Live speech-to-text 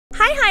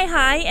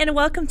Hi, and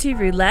welcome to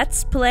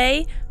Roulette's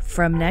Play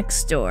from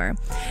Next Door.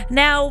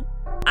 Now,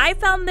 I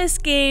found this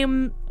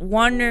game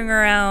wandering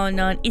around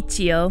on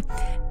Itch.io,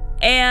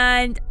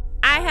 and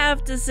I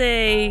have to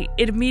say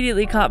it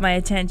immediately caught my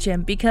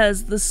attention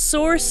because the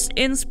source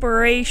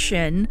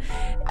inspiration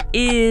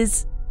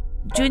is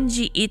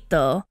Junji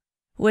Ito,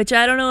 which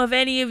I don't know if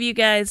any of you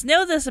guys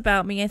know this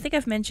about me. I think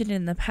I've mentioned it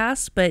in the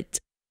past, but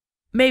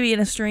maybe in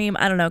a stream,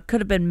 I don't know,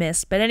 could have been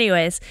missed. But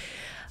anyways,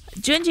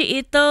 Junji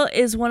Ito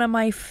is one of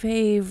my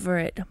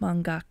favorite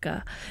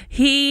mangaka.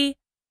 He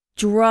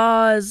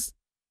draws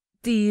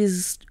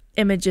these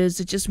images.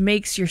 It just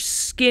makes your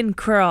skin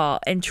crawl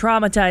and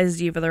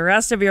traumatizes you for the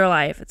rest of your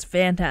life. It's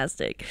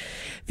fantastic.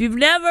 If you've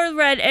never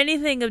read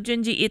anything of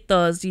Junji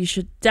Ito's, you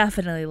should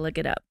definitely look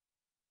it up.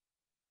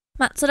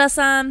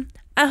 Matsuda-san,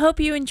 I hope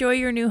you enjoy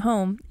your new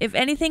home. If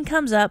anything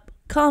comes up,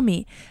 call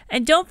me.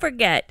 And don't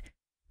forget,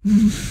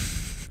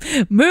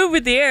 move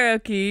with the arrow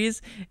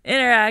keys,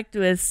 interact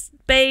with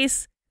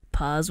space,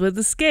 pause with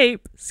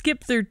escape,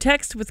 skip through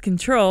text with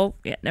control,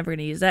 yeah, never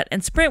gonna use that,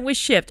 and sprint with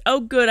shift.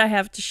 Oh good, I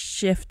have to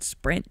shift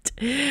sprint.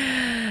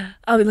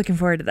 I'll be looking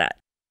forward to that.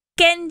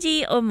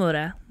 Kenji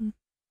Omura.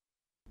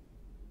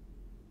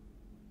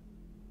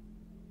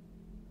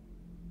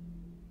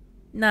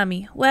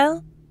 Nami,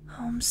 well,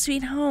 home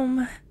sweet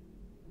home.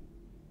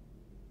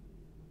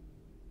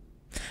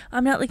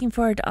 I'm not looking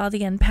forward to all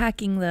the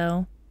unpacking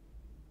though.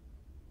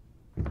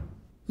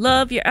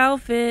 Love your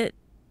outfit.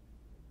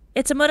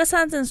 It's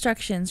Omura-san's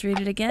instructions. Read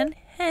it again.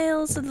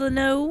 Hails of the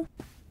no.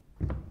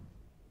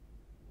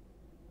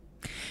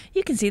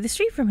 You can see the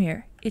street from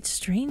here. It's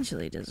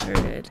strangely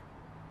deserted.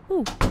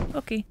 Ooh,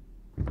 okay.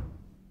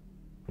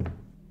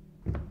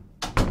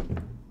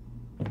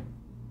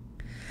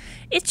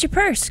 It's your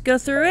purse. Go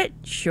through it?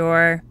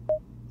 Sure.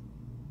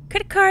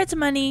 Credit cards,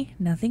 money.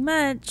 Nothing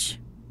much.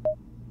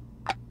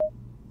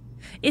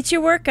 It's your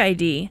work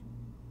ID.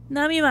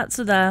 Nami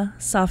Matsuda,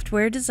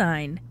 software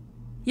design.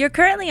 You're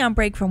currently on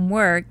break from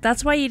work.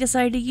 That's why you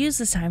decided to use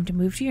this time to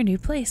move to your new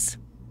place.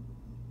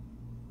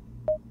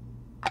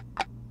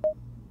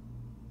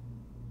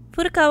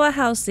 Furukawa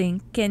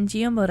Housing,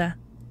 Kenji Omura.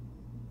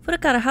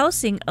 Furukawa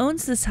Housing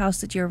owns this house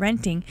that you're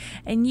renting,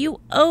 and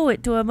you owe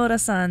it to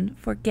Omura-san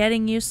for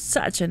getting you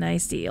such a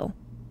nice deal.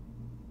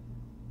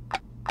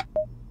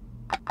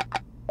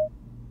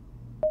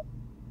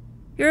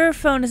 Your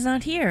phone is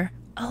not here.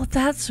 Oh,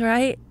 that's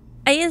right.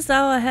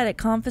 Aizawa had it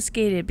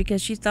confiscated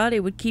because she thought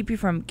it would keep you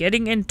from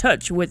getting in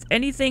touch with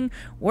anything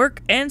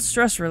work and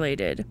stress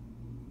related.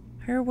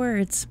 Her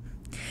words.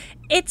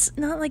 It's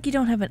not like you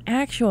don't have an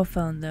actual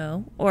phone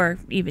though, or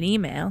even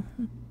email.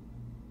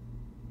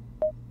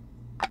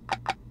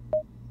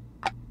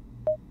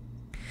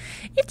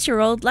 It's your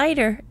old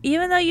lighter.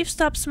 Even though you've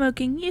stopped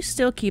smoking, you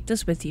still keep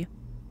this with you.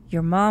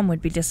 Your mom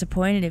would be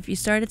disappointed if you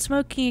started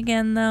smoking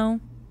again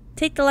though.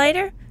 Take the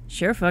lighter?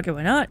 Sure, fuck it,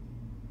 why not?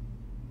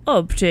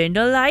 Obtain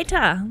the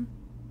lighter.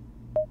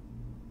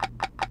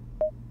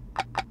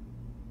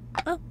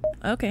 Oh,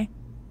 okay.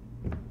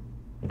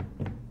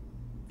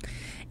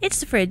 It's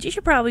the fridge. You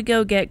should probably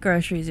go get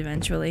groceries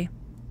eventually.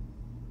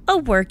 A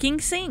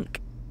working sink.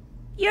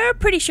 You're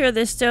pretty sure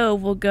this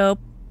stove will go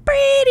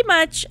pretty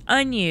much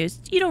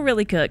unused. You don't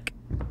really cook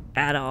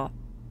at all.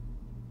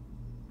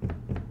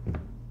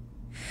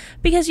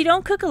 Because you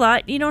don't cook a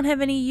lot, you don't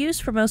have any use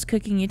for most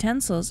cooking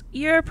utensils.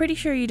 You're pretty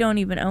sure you don't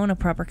even own a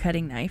proper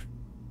cutting knife.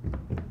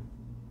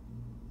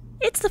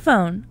 It's the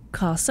phone.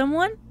 Call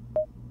someone?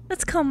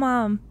 Let's call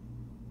Mom.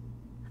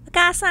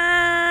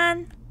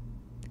 Aga-san!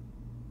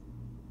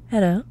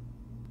 Hello?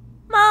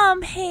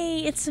 Mom, hey,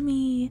 it's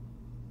me.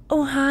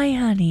 Oh, hi,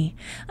 honey.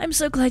 I'm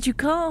so glad you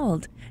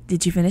called.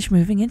 Did you finish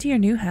moving into your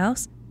new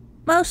house?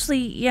 Mostly,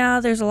 yeah,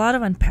 there's a lot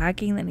of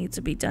unpacking that needs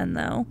to be done,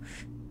 though.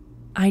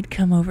 I'd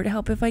come over to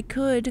help if I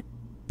could.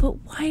 But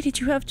why did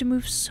you have to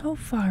move so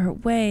far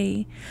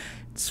away?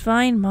 It's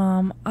fine,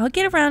 Mom. I'll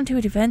get around to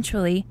it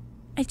eventually.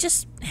 I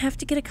just have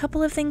to get a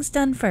couple of things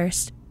done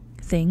first.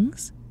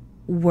 Things?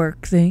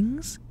 Work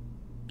things?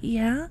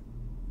 Yeah?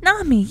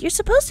 Nami, you're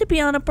supposed to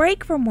be on a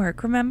break from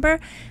work, remember?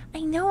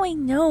 I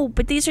know,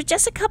 but these are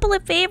just a couple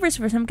of favors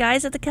for some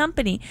guys at the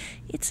company.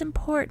 It's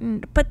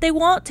important, but they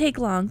won't take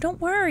long.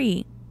 Don't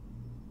worry.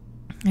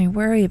 I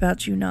worry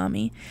about you,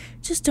 Nami.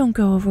 Just don't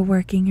go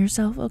overworking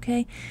yourself,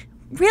 okay?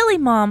 Really,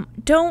 Mom,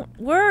 don't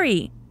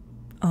worry.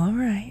 All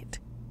right.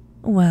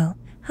 Well,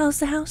 how's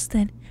the house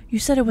then? You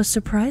said it was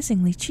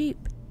surprisingly cheap.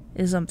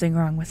 Is something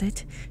wrong with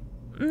it?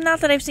 Not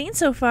that I've seen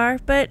so far,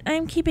 but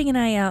I'm keeping an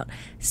eye out.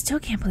 Still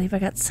can't believe I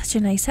got such a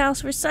nice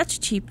house for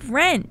such cheap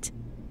rent.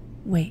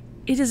 Wait,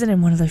 it isn't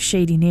in one of those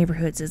shady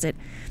neighborhoods, is it?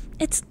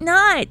 It's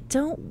not.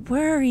 Don't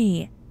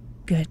worry.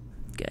 Good.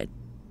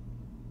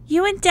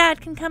 You and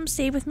Dad can come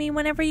stay with me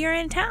whenever you're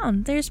in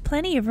town. There's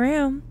plenty of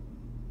room.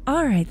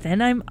 All right,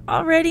 then. I'm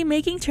already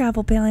making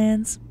travel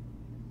plans.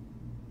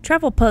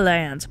 Travel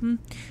plans?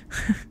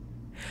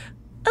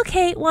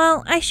 Okay,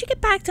 well, I should get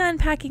back to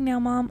unpacking now,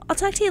 Mom. I'll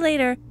talk to you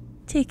later.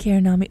 Take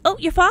care, Nami. Oh,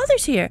 your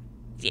father's here.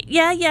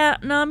 Yeah,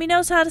 Nami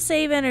knows how to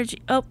save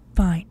energy. Oh,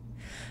 fine.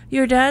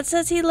 Your dad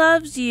says he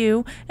loves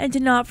you, and do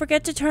not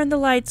forget to turn the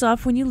lights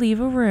off when you leave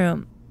a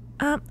room.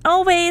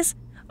 Always.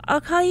 I'll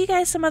call you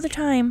guys some other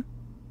time.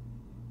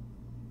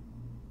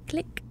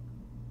 Click.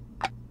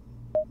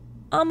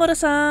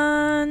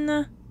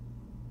 Omura-san.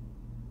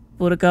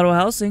 Furukawa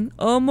Housing,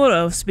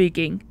 Omura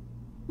speaking.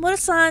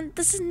 Omura-san,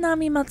 this is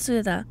Nami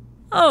Matsuda.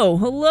 Oh,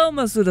 hello,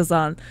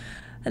 Matsuda-san.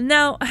 And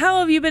now, how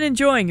have you been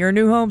enjoying your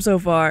new home so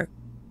far?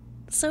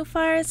 So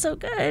far, so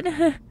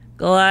good.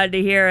 Glad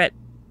to hear it.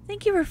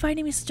 Thank you for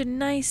finding me such a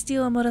nice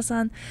deal,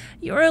 Omura-san.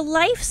 You're a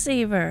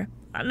lifesaver.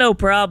 No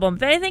problem.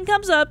 If anything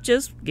comes up,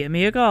 just give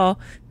me a call.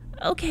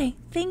 Okay,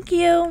 thank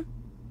you.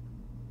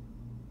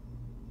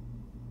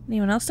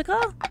 Anyone else to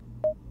call?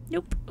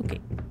 Nope. Okay.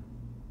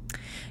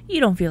 You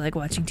don't feel like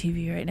watching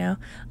TV right now.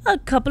 A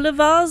couple of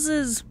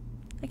vases.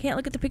 I can't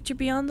look at the picture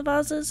beyond the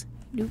vases.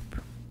 Nope.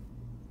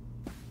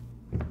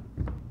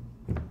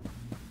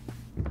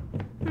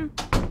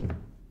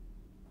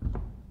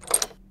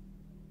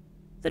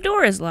 The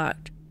door is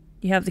locked.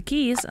 You have the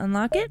keys.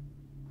 Unlock it?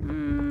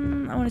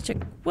 I want to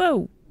check.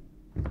 Whoa.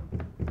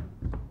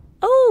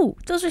 Oh,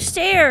 those are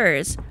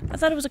stairs. I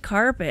thought it was a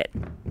carpet.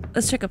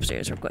 Let's check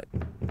upstairs real quick.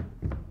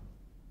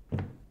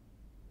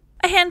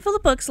 A handful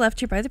of books left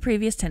here by the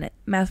previous tenant.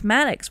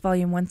 Mathematics,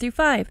 volume 1 through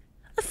 5.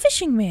 A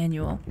fishing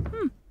manual.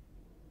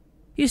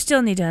 You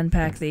still need to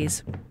unpack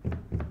these.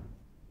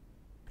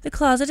 The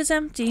closet is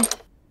empty.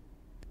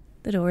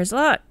 The door is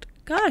locked.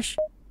 Gosh,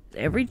 is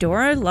every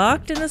door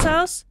locked in this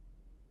house?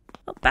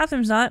 Oh,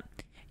 bathroom's not.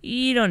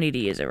 You don't need to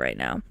use it right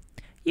now.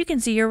 You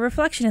can see your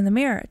reflection in the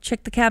mirror.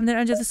 Check the cabinet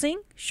under the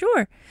sink?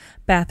 Sure.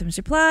 Bathroom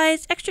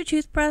supplies, extra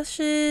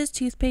toothbrushes,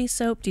 toothpaste,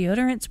 soap,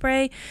 deodorant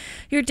spray.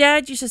 Your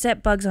dad used to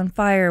set bugs on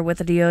fire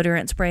with a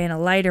deodorant spray and a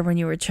lighter when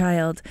you were a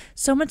child.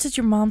 So much that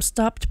your mom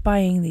stopped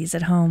buying these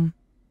at home.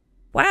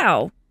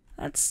 Wow.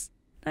 That's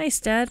nice,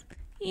 Dad.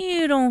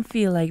 You don't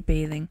feel like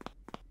bathing.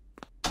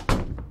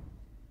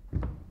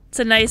 It's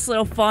a nice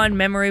little fond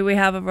memory we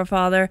have of our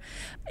father.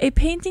 A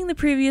painting the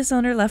previous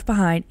owner left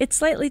behind. It's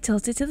slightly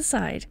tilted to the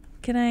side.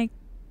 Can I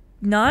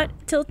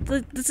not tilt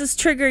the... This is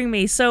triggering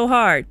me so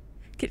hard.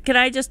 Can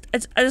I just... I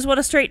just want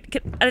to straighten...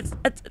 I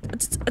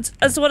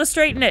just want to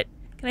straighten it.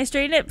 Can I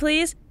straighten it,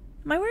 please?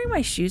 Am I wearing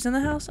my shoes in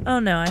the house? Oh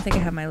no, I think I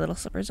have my little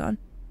slippers on.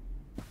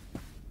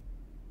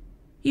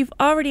 You've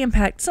already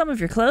unpacked some of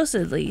your clothes,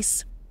 at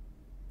least.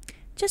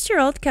 Just your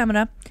old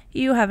camera.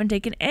 You haven't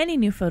taken any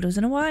new photos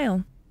in a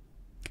while.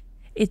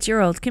 It's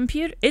your old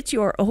computer. It's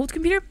your old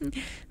computer?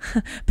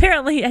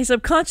 Apparently, I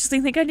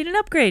subconsciously think I need an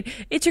upgrade.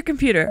 It's your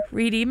computer.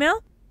 Read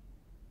email?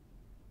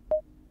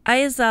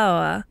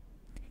 Aizawa.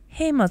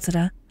 Hey,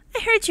 Matsuda.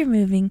 I heard you're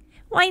moving.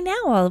 Why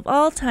now,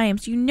 all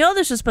times? You know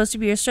this is supposed to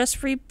be a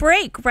stress-free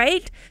break,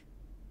 right?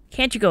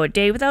 Can't you go a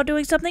day without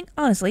doing something?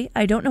 Honestly,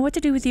 I don't know what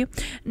to do with you.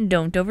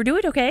 Don't overdo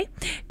it, okay?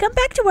 Come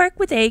back to work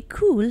with a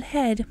cool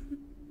head.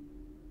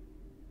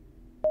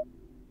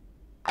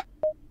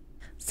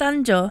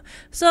 Sanjo.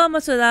 So,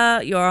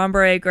 Matsuda, you're on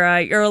break,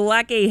 right? You're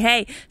lucky.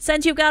 Hey,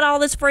 since you've got all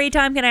this free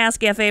time, can I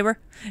ask you a favor?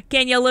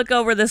 Can you look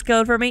over this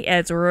code for me?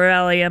 It's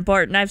really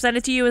important. I've sent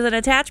it to you as an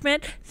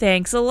attachment.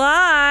 Thanks a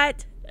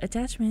lot.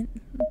 Attachment.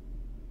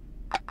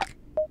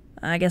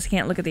 I guess I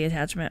can't look at the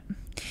attachment.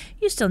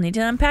 You still need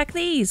to unpack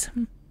these.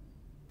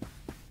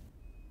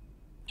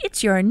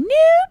 It's your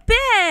new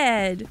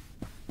bed!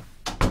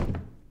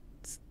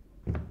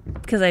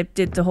 Because I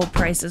did the whole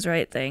Price is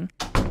Right thing.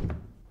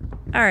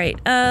 Alright,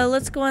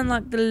 let's go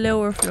unlock the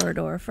lower floor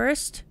door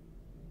first.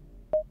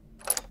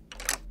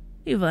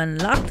 You've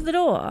unlocked the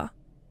door.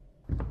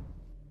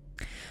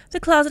 The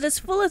closet is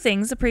full of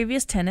things the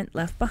previous tenant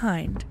left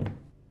behind.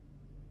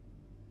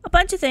 A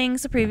bunch of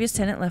things the previous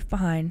tenant left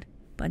behind.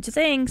 Bunch of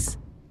things.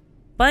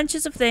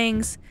 Bunches of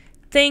things.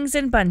 Things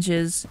in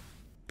bunches.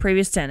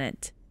 Previous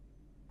tenant.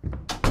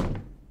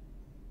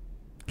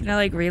 Can I,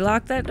 like,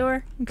 relock that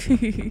door?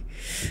 I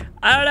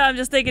don't know, I'm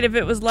just thinking if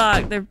it was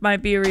locked, there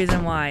might be a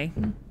reason why.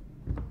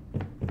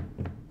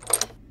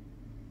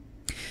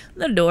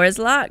 The door is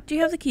locked. Do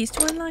you have the keys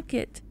to unlock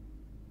it?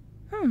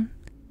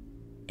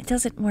 It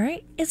doesn't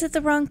work. Is it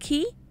the wrong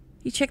key?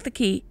 You check the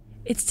key.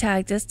 It's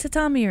tagged as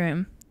tatami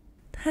room.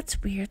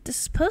 That's weird. This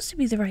is supposed to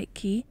be the right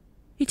key.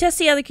 You test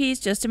the other keys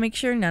just to make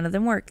sure none of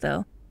them work,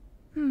 though.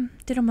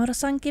 Did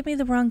Omura-san give me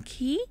the wrong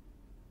key?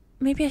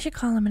 Maybe I should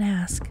call him and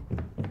ask.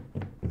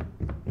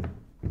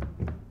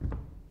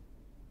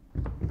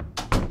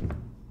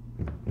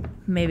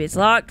 Maybe it's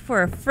locked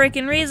for a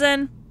freaking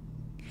reason.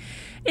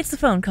 It's the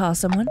phone. Call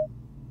someone.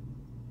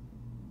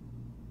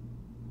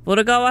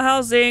 Furukawa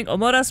Housing,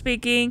 Omura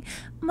speaking.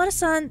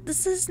 Omura-san,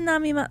 this is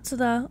Nami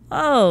Matsuda.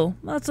 Oh,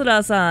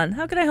 Matsuda-san,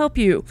 how can I help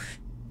you?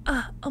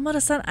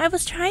 Omura-san, I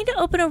was trying to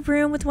open a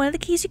room with one of the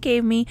keys you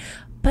gave me,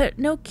 but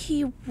no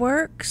key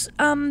works.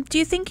 Do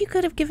you think you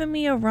could have given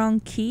me a wrong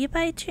key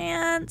by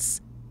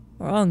chance?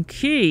 Wrong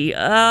key?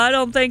 I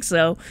don't think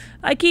so.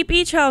 I keep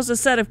each house a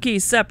set of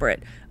keys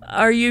separate.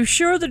 Are you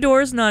sure the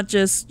door's not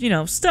just,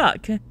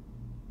 stuck?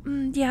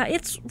 Yeah,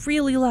 it's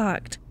really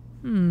locked.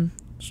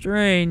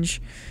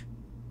 Strange.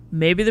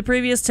 Maybe the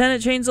previous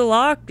tenant changed the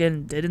lock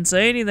and didn't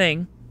say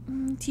anything.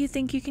 Do you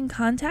think you can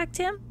contact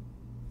him?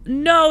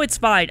 No, it's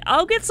fine.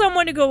 I'll get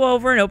someone to go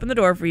over and open the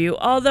door for you,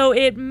 although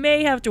it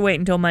may have to wait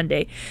until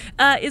Monday.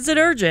 Is it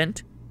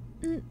urgent?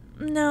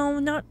 No,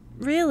 not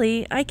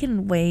really. I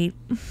can wait.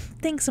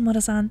 Thanks,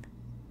 Amada-san.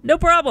 No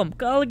problem.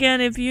 Call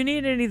again if you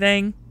need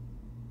anything.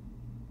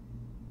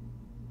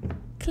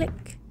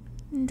 Click.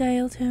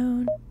 Dial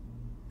tone.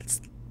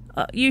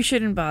 You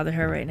shouldn't bother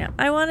her right now.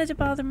 I wanted to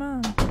bother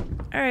Mom.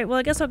 Alright, well,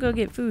 I guess I'll go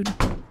get food.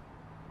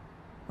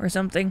 Or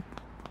something.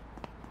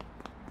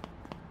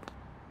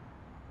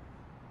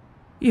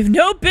 You have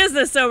no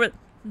business over...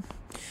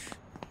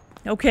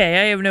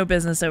 Okay, I have no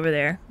business over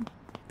there.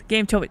 The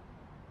game told me...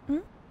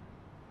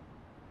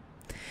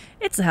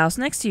 It's the house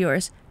next to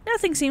yours.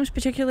 Nothing seems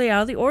particularly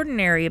out of the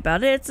ordinary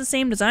about it. It's the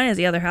same design as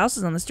the other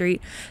houses on the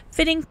street.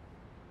 Fitting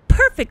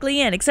perfectly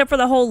in, except for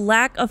the whole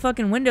lack of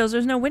fucking windows.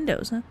 There's no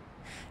windows, huh?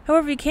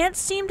 However, you can't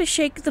seem to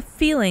shake the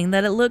feeling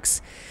that it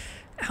looks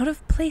out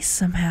of place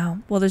somehow.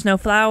 Well, there's no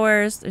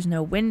flowers. There's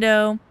no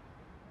window.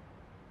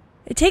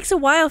 It takes a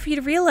while for you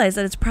to realize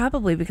that it's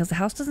probably because the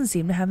house doesn't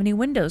seem to have any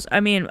windows. I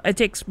mean, it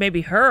takes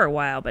maybe her a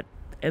while, but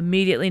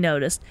immediately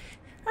noticed.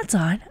 That's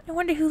odd. I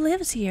wonder who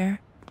lives here.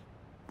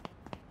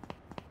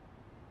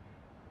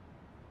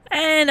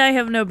 And I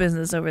have no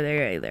business over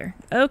there either.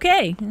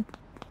 Okay.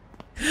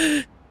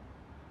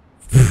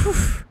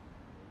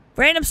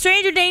 Random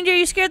stranger danger,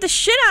 you scared the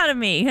shit out of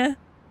me.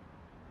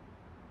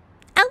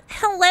 Oh,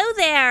 hello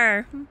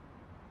there.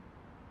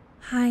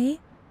 Hi.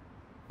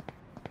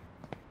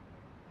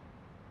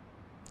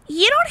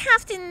 You don't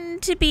have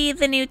to be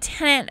the new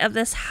tenant of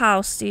this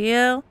house, do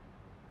you?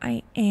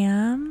 I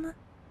am.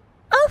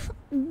 Oh,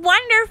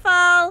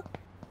 wonderful.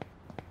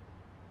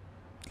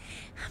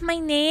 My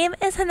name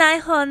is Hanai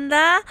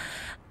Honda.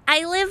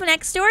 I live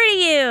next door to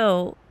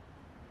you.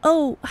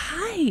 Oh,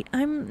 hi.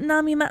 I'm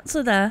Nami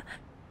Matsuda.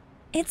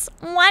 It's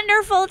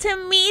wonderful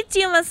to meet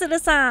you,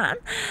 Matsuda-san.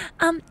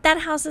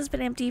 That house has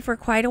been empty for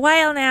quite a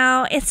while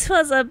now. It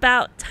was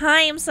about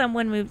time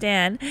someone moved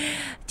in.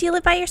 Do you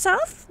live by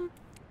yourself?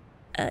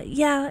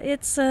 Yeah,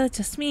 it's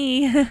just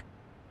me.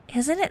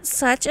 Isn't it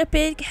such a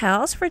big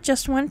house for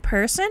just one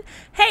person?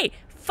 Hey,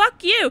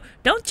 fuck you!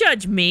 Don't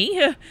judge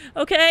me,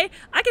 okay?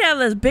 I can have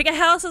as big a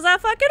house as I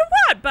fucking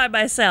want by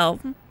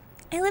myself.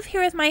 I live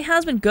here with my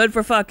husband. Good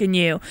for fucking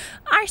you.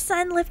 Our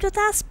son lived with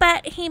us,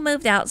 but he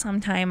moved out some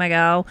time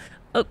ago.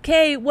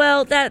 Okay,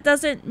 well, that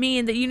doesn't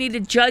mean that you need to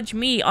judge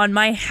me on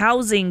my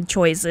housing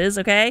choices,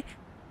 okay?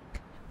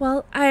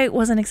 Well, I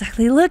wasn't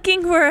exactly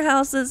looking for a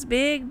house this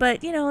big,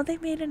 but, you know, they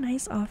made a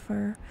nice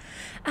offer.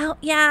 Oh,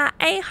 yeah,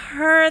 I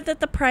heard that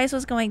the price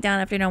was going down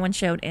after no one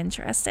showed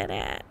interest in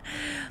it.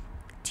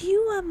 Do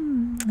you,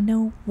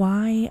 know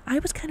why? I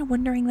was kind of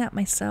wondering that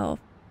myself.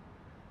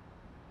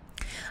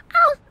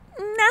 Oh,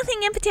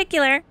 nothing in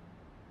particular.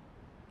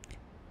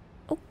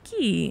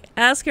 Okay,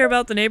 ask her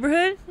about the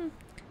neighborhood?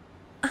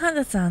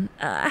 Handa-san,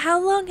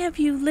 how long have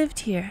you lived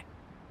here?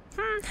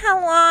 How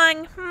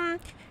long?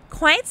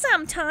 Quite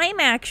some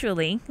time,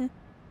 actually.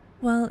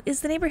 Well,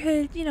 is the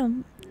neighborhood, you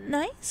know,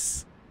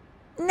 nice?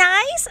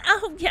 Nice?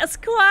 Oh, yes,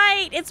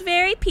 quite. It's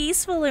very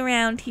peaceful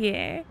around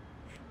here.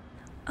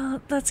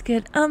 Oh, that's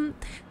good.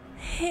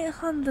 Hey,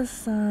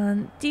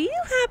 Honda-san, do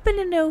you happen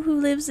to know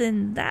who lives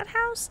in that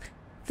house?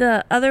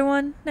 The other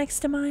one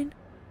next to mine?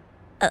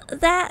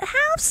 That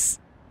house?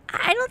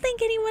 I don't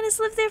think anyone has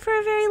lived there for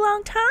a very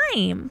long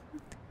time.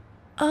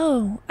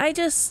 Oh, I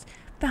just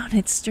found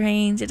it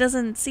strange. It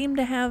doesn't seem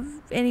to have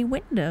any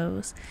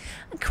windows.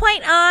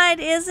 Quite odd,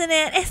 isn't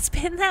it? It's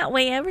been that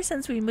way ever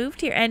since we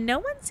moved here, and no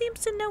one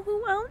seems to know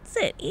who owns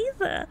it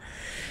either.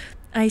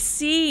 I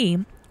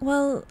see.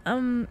 Well,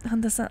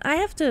 Honda-san, I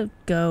have to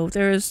go.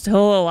 There's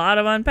still a lot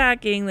of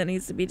unpacking that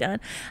needs to be done.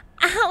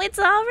 Oh, it's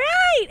all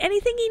right.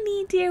 Anything you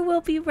need, dear,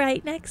 will be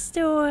right next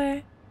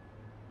door.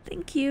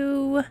 Thank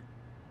you.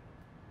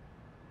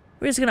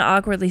 We're just gonna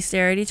awkwardly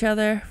stare at each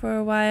other for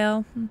a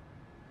while.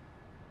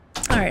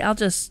 Alright, I'll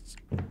just...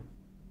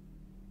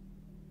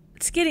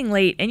 It's getting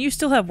late, and you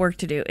still have work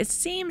to do. It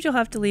seems you'll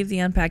have to leave the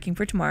unpacking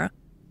for tomorrow.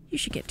 You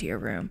should get to your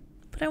room.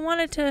 But I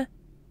wanted to...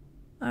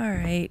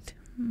 Alright.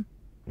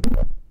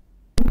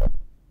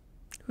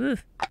 Alright,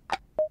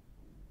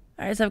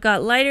 so I've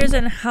got lighters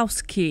and a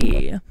house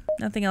key.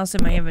 Nothing else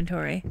in my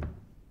inventory.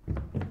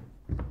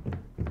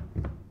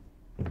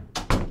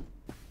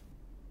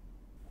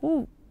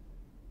 Ooh.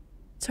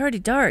 It's already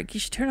dark. You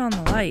should turn on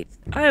the light.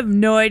 I have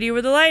no idea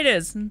where the light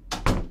is.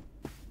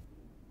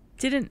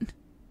 I didn't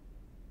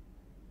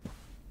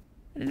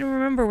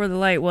remember where the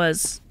light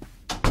was.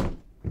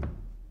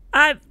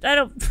 I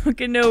don't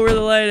fucking know where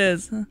the light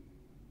is.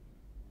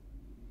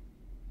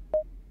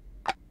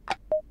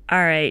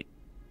 Alright.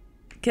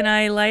 Can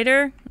I light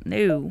her?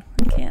 No,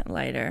 I can't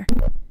light her.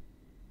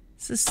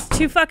 This is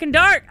too fucking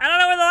dark. I don't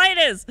know where the light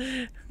is.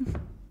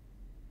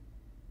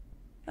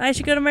 I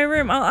should go to my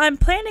room. I'm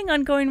planning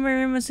on going to my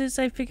room as soon as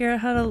I figure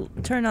out how to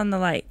turn on the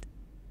light.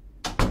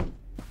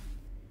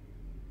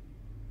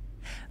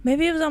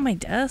 Maybe it was on my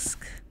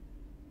desk.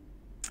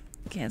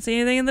 Can't see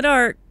anything in the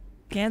dark.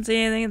 Can't see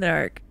anything in the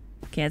dark.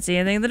 Can't see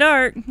anything in the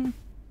dark.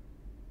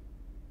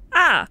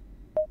 Ah!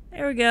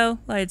 There we go.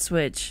 Light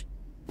switch.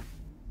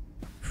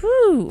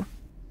 Whew.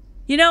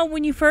 You know,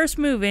 when you first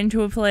move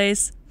into a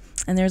place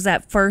and there's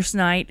that first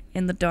night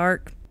in the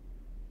dark,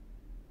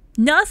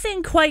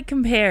 nothing quite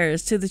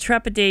compares to the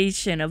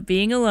trepidation of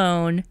being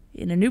alone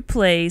in a new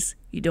place.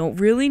 You don't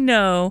really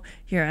know.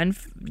 You're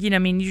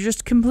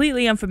just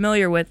completely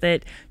unfamiliar with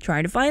it.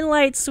 Trying to find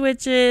light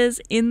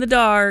switches in the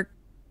dark.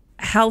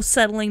 House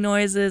settling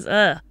noises.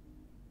 Ugh.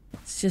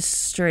 It's just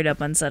straight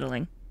up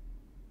unsettling.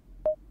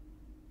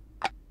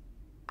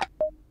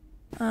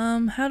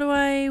 How do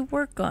I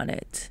work on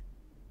it?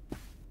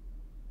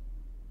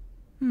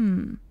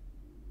 End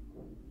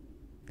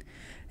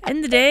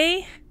the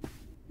day?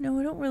 No,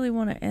 I don't really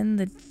want to end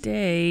the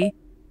day.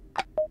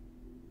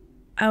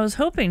 I was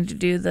hoping to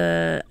do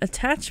the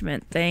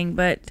attachment thing,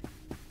 but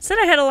said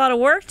I had a lot of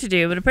work to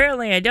do, but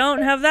apparently I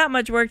don't have that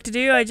much work to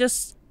do. I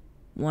just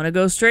want to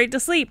go straight to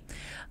sleep.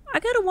 I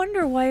gotta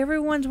wonder why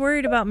everyone's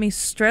worried about me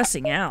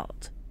stressing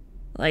out.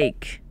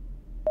 Like,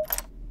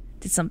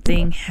 did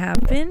something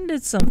happen?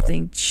 Did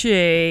something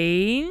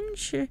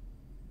change?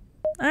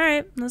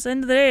 Alright, let's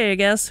end the day, I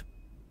guess.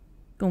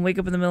 Gonna wake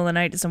up in the middle of the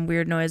night to some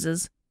weird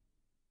noises.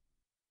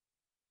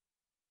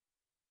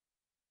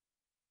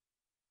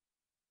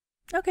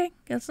 Okay,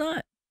 guess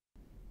not.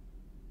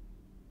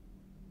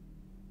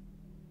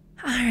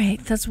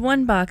 Alright, that's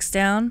one box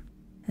down,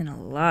 and a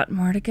lot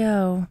more to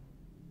go.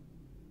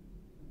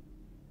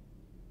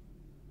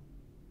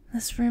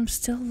 This room's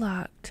still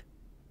locked.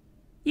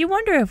 You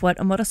wonder if what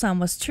Omura-san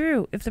was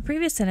true, if the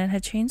previous tenant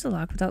had changed the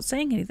lock without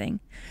saying anything.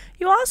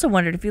 You also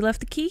wondered if he left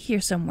the key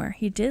here somewhere.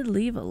 He did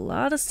leave a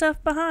lot of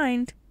stuff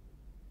behind.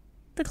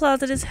 The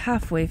closet is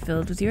halfway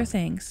filled with your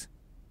things.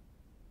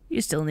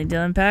 You still need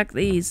to unpack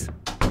these.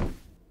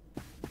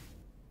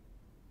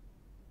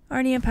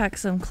 Already unpacked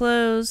some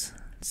clothes.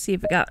 Let's see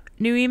if I got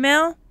new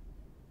email.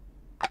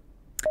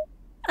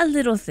 A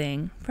little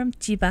thing from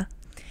Chiba.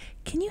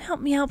 Can you help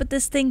me out with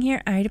this thing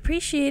here? I'd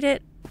appreciate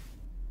it.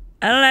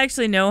 I don't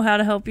actually know how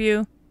to help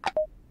you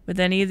with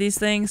any of these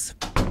things.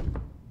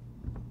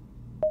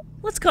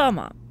 Let's call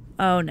Mom.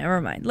 Oh, never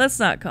mind. Let's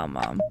not call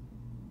Mom.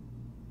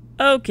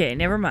 Okay,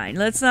 never mind.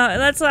 Let's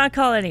not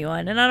call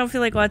anyone. And I don't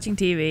feel like watching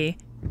TV.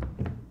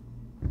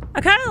 I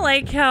kind of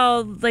like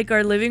how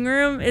our living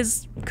room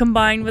is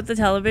combined with the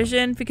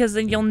television, because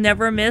then you'll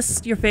never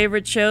miss your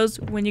favorite shows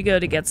when you go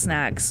to get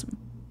snacks.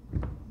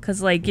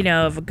 Because,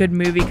 if a good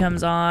movie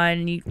comes on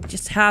and you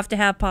just have to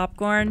have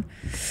popcorn,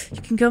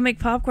 you can go make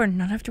popcorn and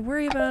not have to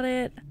worry about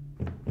it.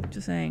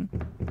 Just saying.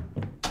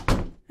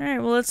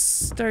 Alright, well, let's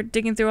start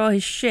digging through all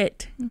his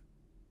shit.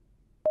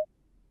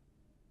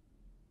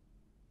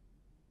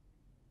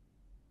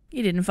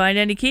 You didn't find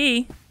any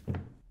key.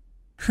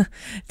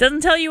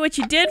 Doesn't tell you what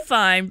you did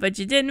find, but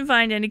you didn't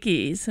find any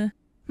keys.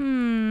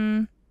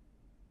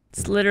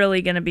 It's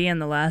literally gonna be in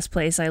the last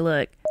place I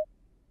look.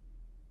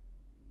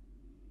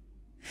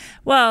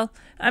 Well,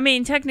 I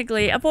mean,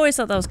 technically, I've always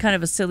thought that was kind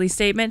of a silly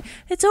statement.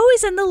 It's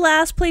always in the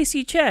last place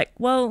you check.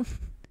 Well,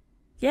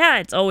 yeah,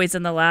 it's always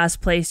in the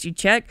last place you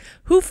check.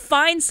 Who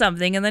finds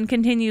something and then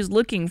continues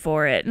looking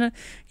for it?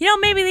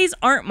 Maybe these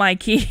aren't my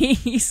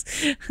keys.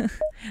 I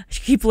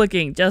should keep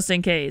looking, just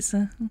in case.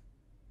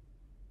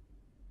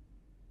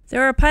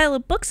 There are a pile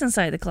of books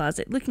inside the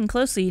closet. Looking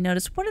closely, you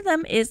notice one of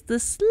them is the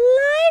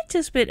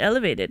slightest bit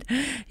elevated.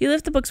 You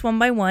lift the books one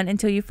by one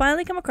until you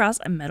finally come across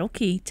a metal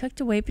key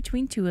tucked away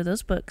between two of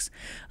those books.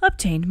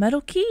 Obtained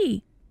metal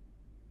key.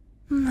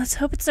 Let's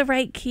hope it's the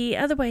right key,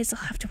 otherwise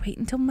I'll have to wait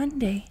until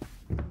Monday.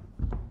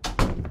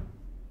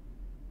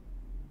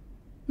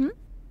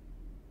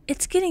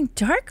 It's getting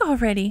dark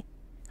already.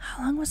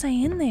 How long was I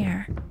in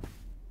there?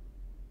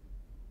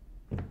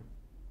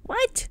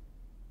 What?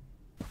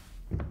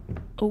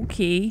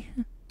 Okay.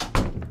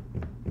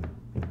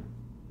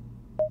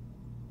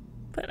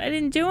 But I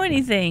didn't do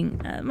anything.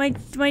 My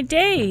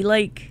day,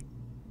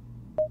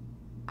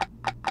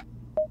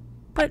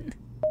 But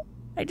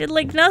I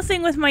did,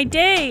 nothing with my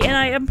day, and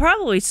I am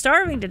probably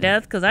starving to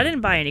death because I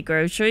didn't buy any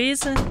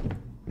groceries. I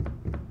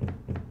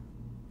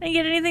didn't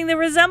get anything that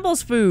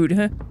resembles food.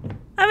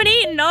 I haven't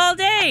eaten all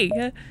day.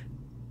 I'm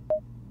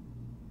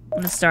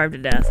gonna starve to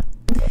death.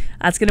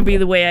 That's gonna be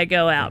the way I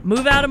go out.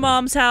 Move out of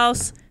Mom's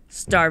house,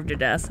 starve to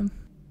death.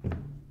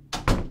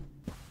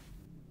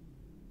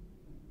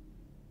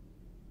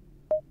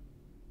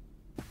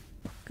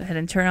 Go ahead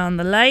and turn on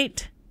the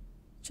light,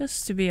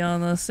 just to be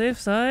on the safe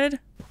side.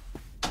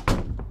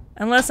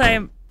 Unless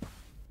I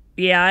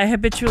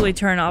habitually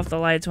turn off the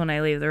lights when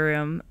I leave the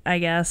room, I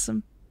guess.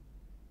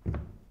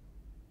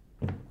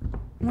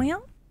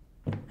 Well,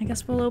 I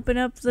guess we'll open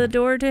up the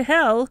door to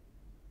hell.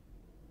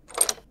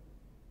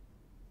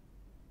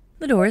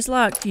 The door is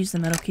locked. Use the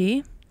metal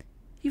key.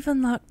 You've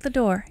unlocked the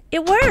door.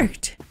 It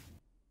worked!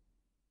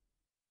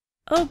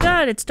 Oh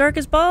god, it's dark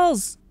as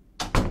balls!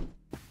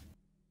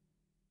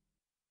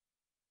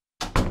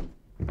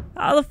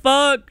 How the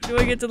fuck do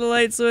I get to the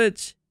light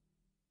switch?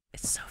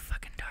 It's so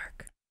fucking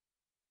dark.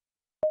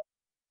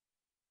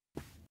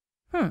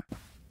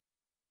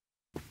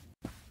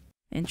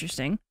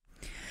 Interesting.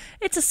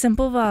 It's a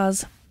simple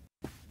vase.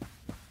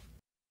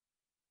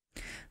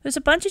 There's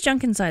a bunch of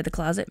junk inside the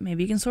closet.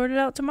 Maybe you can sort it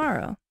out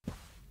tomorrow.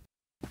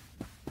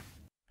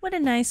 What a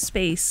nice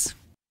space.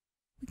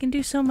 We can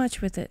do so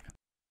much with it.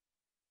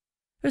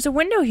 There's a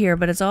window here,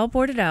 but it's all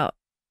boarded out.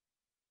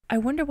 I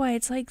wonder why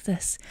it's like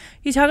this.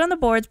 You tug on the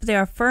boards, but they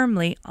are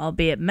firmly,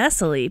 albeit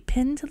messily,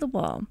 pinned to the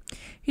wall.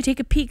 You take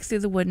a peek through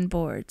the wooden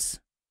boards.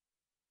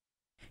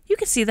 You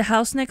can see the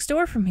house next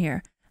door from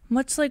here,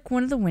 much like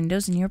one of the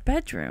windows in your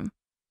bedroom.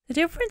 The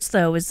difference,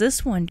 though, is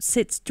this one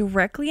sits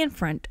directly in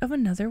front of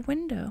another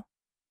window.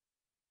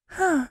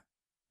 Huh.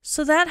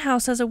 So that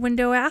house has a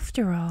window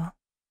after all.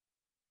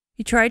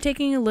 You try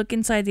taking a look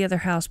inside the other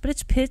house, but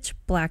it's pitch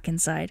black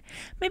inside.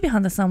 Maybe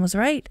Hana-san was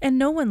right, and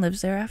no one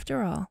lives there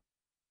after all.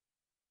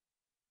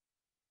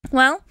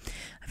 Well,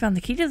 I found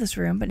the key to this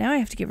room, but now I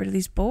have to get rid of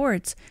these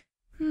boards.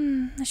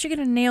 I should get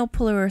a nail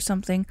puller or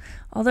something,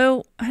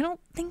 although I don't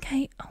think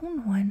I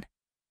own one.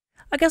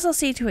 I guess I'll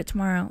see to it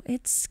tomorrow.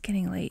 It's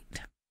getting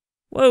late.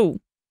 Whoa.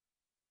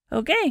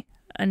 Okay,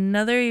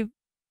 another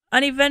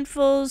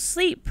uneventful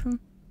sleep.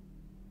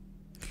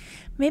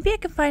 Maybe I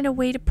can find a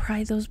way to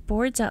pry those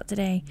boards out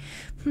today.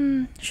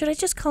 Should I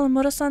just call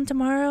Imoto-san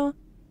tomorrow?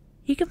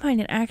 You can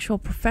find an actual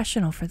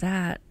professional for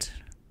that.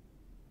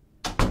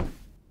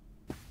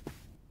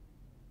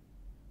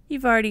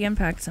 You've already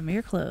unpacked some of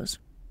your clothes.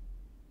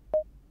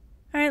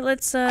 Alright,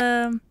 let's,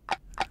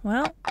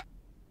 well,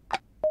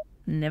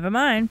 never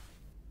mind.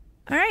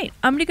 Alright,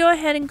 I'm gonna go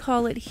ahead and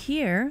call it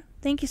here.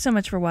 Thank you so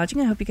much for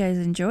watching. I hope you guys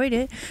enjoyed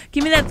it.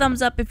 Give me that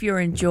thumbs up if you're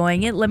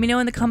enjoying it. Let me know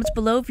in the comments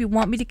below if you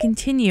want me to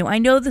continue. I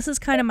know this is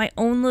kind of my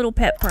own little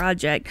pet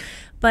project,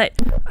 but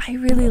I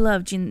really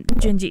love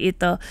Junji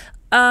Ito.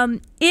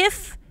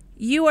 If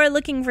you are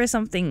looking for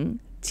something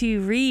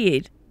to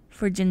read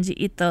for Junji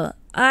Ito,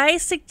 I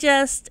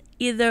suggest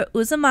either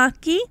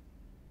Uzumaki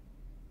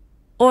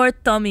or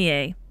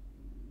Tomie.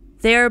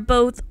 They're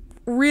both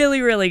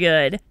really, really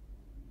good.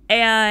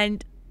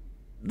 And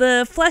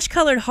the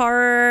flesh-colored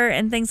horror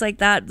and things like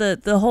that,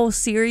 the whole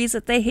series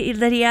that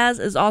he has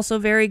is also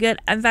very good.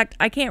 In fact,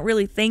 I can't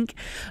really think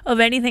of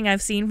anything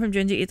I've seen from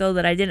Junji Ito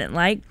that I didn't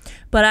like.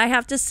 But I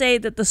have to say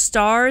that the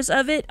stars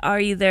of it are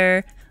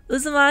either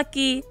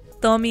Uzumaki,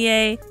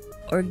 Tomie,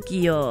 or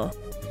Gyo.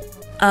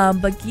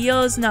 But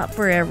Gyo is not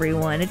for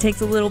everyone. It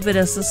takes a little bit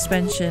of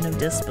suspension of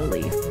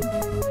disbelief.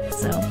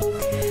 So,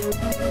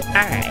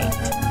 alright.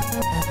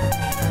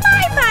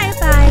 Bye, bye,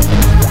 bye.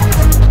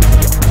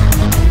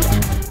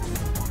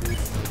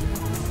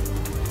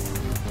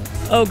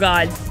 Oh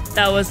god,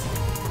 that was...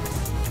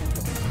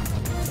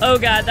 Oh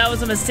god, that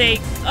was a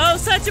mistake. Oh,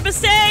 such a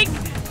mistake!